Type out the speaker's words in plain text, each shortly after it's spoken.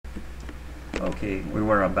Okay, we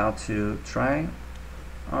were about to try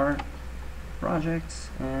our project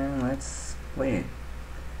and let's play it.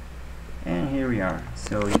 And here we are.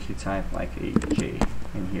 So if you type like a J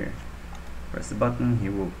in here, press the button, he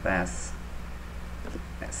will pass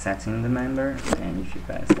setting the member, and if you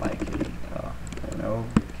pass like a I don't know,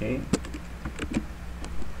 okay,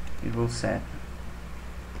 it will set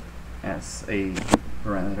as a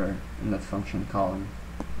parameter in the function column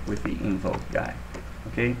with the invoke guy.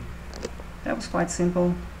 Okay, that was quite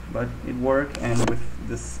simple, but it worked, and with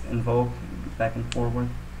this invoke back and forward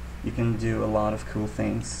you can do a lot of cool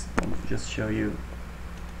things. I'll just show you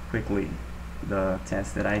quickly the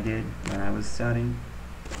test that I did when I was studying,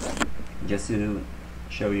 just to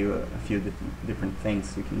show you a few different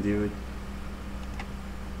things you can do it.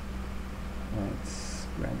 Let's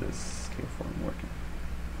grab this Scaleform working.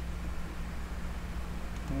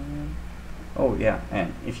 Oh yeah,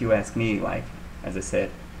 and if you ask me, like as I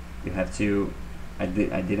said, you have to, I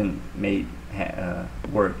didn't make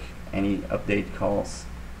work any update calls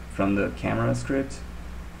from the camera script.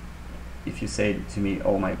 If you say to me,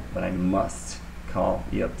 oh my, but I must call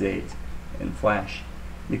the update in Flash,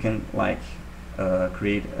 you can like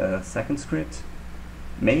create a second script,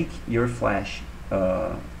 make your Flash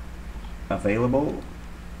available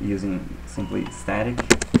using simply static.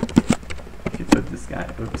 If you put this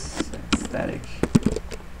guy, oops, static,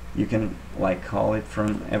 you can like call it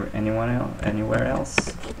from anywhere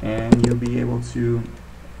else, and you'll be able to,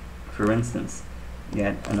 for instance,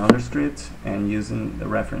 get another script and using the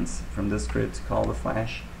reference from this script call the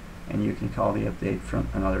Flash, and you can call the update from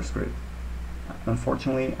another script.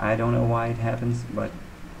 Unfortunately, I don't know why it happens, but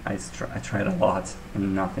I tried a lot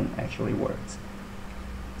and nothing actually worked.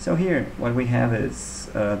 So here what we have is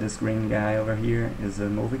this green guy over here is a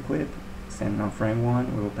movie clip standing on frame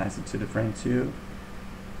 1. We will pass it to the frame 2.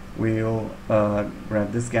 We'll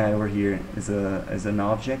grab this guy over here as an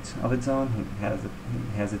object of its own.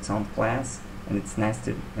 He has its own class, and it's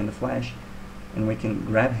nested in the Flash, and we can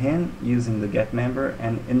grab him using the get member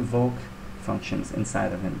and invoke functions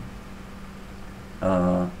inside of him.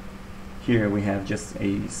 Here we have just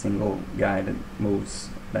a single guy that moves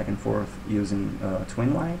back and forth using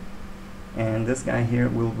twin light, and this guy here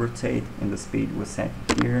will rotate in the speed we set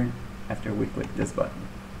here after we click this button.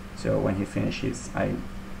 So when he finishes, I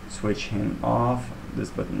switch him off, this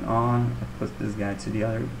button on, I put this guy to the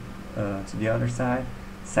other side,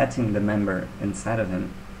 setting the member inside of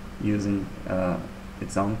him using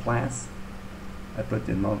its own class. I put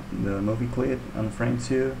the movie clip on frame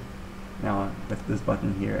 2. Now with this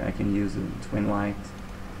button here I can use a twin light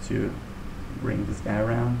to bring this guy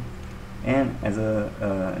around. And as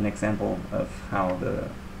an example of how the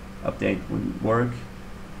update would work,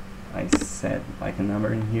 I set like a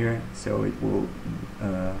number in here, so it will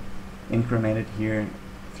increment it here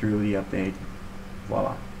through the update.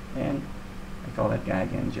 Voila. And I call that guy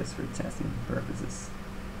again just for testing purposes.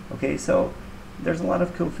 Okay, so there's a lot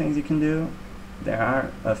of cool things you can do. There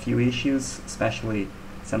are a few issues, especially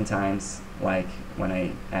sometimes like when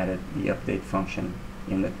I added the update function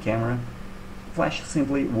in the camera, Flash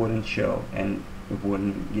simply wouldn't show, and it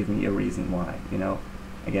wouldn't give me a reason why, you know.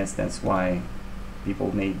 I guess that's why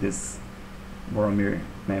people made this Boromir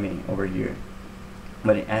meme over here.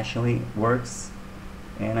 But it actually works,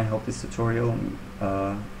 and I hope this tutorial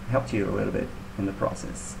helped you a little bit in the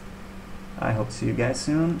process. I hope to see you guys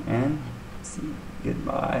soon, and see you.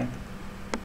 Goodbye.